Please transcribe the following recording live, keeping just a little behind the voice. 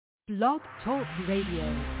Blog Talk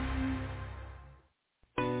Radio.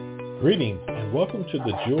 Greetings and welcome to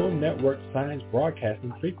the J.E.W.E.L Network Science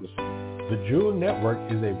Broadcasting Frequency. The J.E.W.E.L Network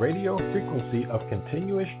is a radio frequency of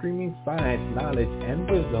continuous streaming science, knowledge, and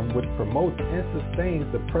wisdom which promotes and sustains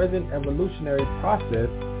the present evolutionary process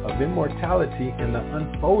of immortality and the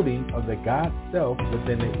unfolding of the God Self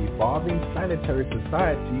within an evolving planetary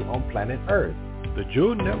society on planet Earth. The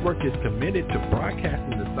J.E.W.E.L Network is committed to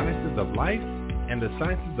broadcasting the sciences of life and the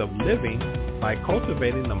sciences of living by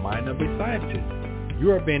cultivating the mind of a scientist.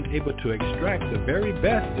 You are being able to extract the very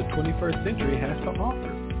best the 21st century has to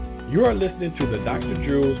offer. You are listening to the Dr.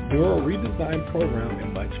 J.E.W.E.L's Neuro Redesign program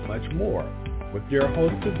and much, much more with your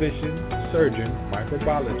host physician, surgeon,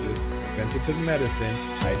 microbiologist, preventive medicine,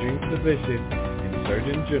 hygiene physician, and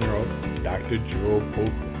Surgeon General, Dr. J.E.W.E.L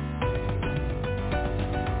Pookrum.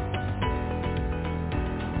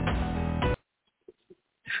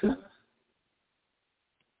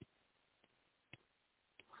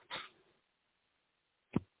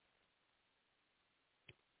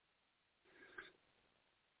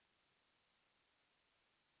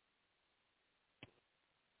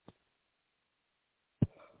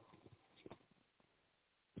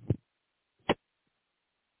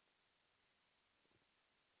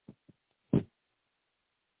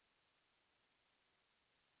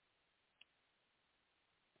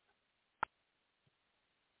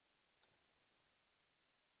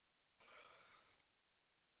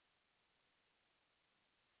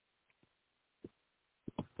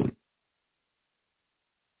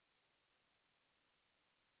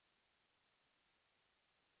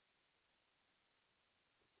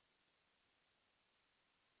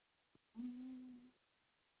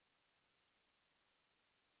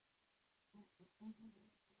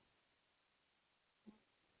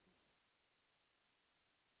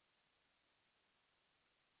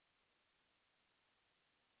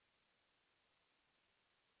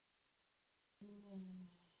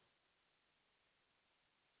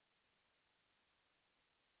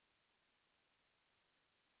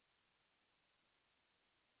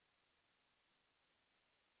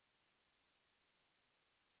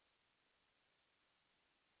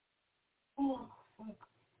 Oh, fuck.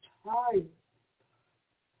 Tired.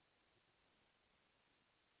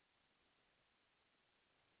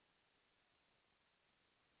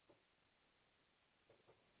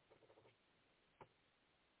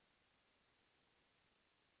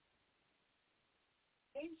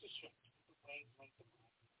 Things are shit. The way like the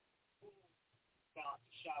down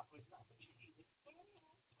the shop was not what you needed. Like,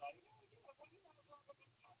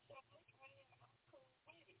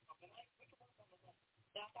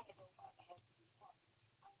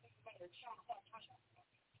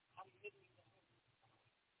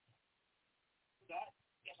 that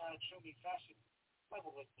and show me fashion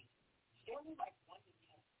level with me. Scale me like 1 to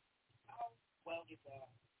 10. How well did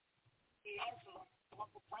that? The answer,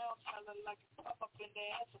 Uncle Brown smelling like a pup up in the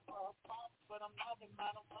answer for a problem, but I'm not in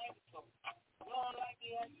my mind to go. You don't like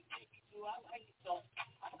it how you think you do, I like it though.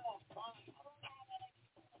 I know I'm fine.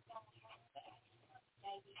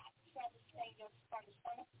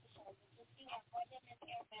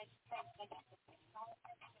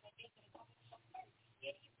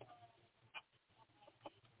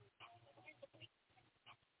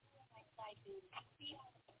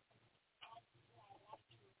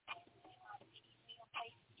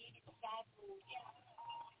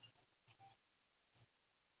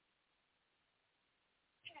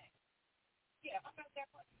 Yeah, I got that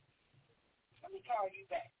one. Let me call you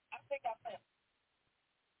back. I think I found it.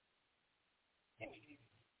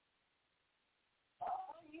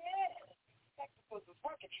 Oh, yeah. Technicals is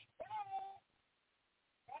working.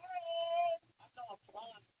 I know I'm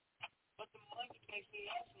flying, but the money makes me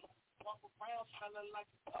answer. Uncle Brown smelling like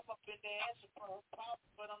a pup up in the answer for a problem,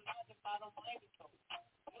 but I'm not in my mind to go.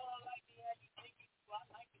 You don't like the how you think you do, I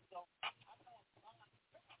like it though. I know I'm flying,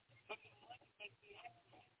 but the money makes me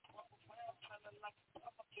answer. Uncle Brown smelling like a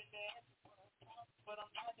pup up in the answer for a problem, but I'm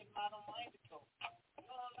not in my mind to go. You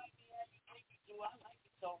don't like the how you think you do, I like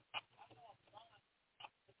it though. I know I'm flying.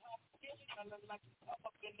 I look like a pup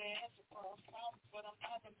up in the answer for a problem, but I'm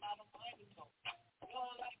not in my mind to go. You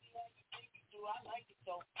don't like the how you think you do, I like it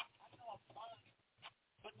though. I know I'm fine,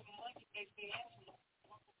 but the money makes me answer.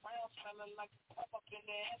 Uncle Brown smelling like a pup up in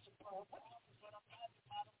the answer for a problem, but I'm not in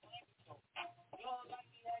my mind to go. You don't like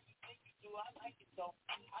the how you think you do, I like it though.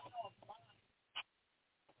 I know I'm fine.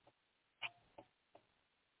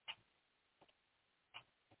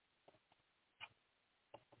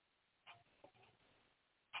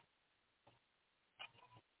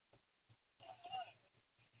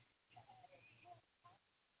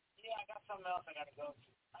 Yeah, I got something else I gotta go to.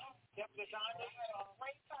 Yep, Deshaun, great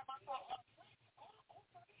time.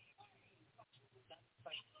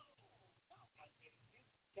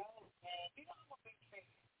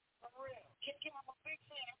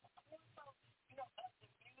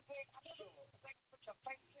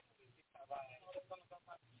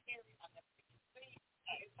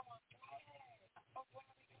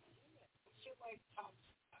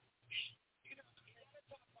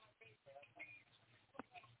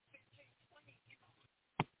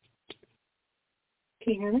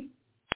 Can you hear me?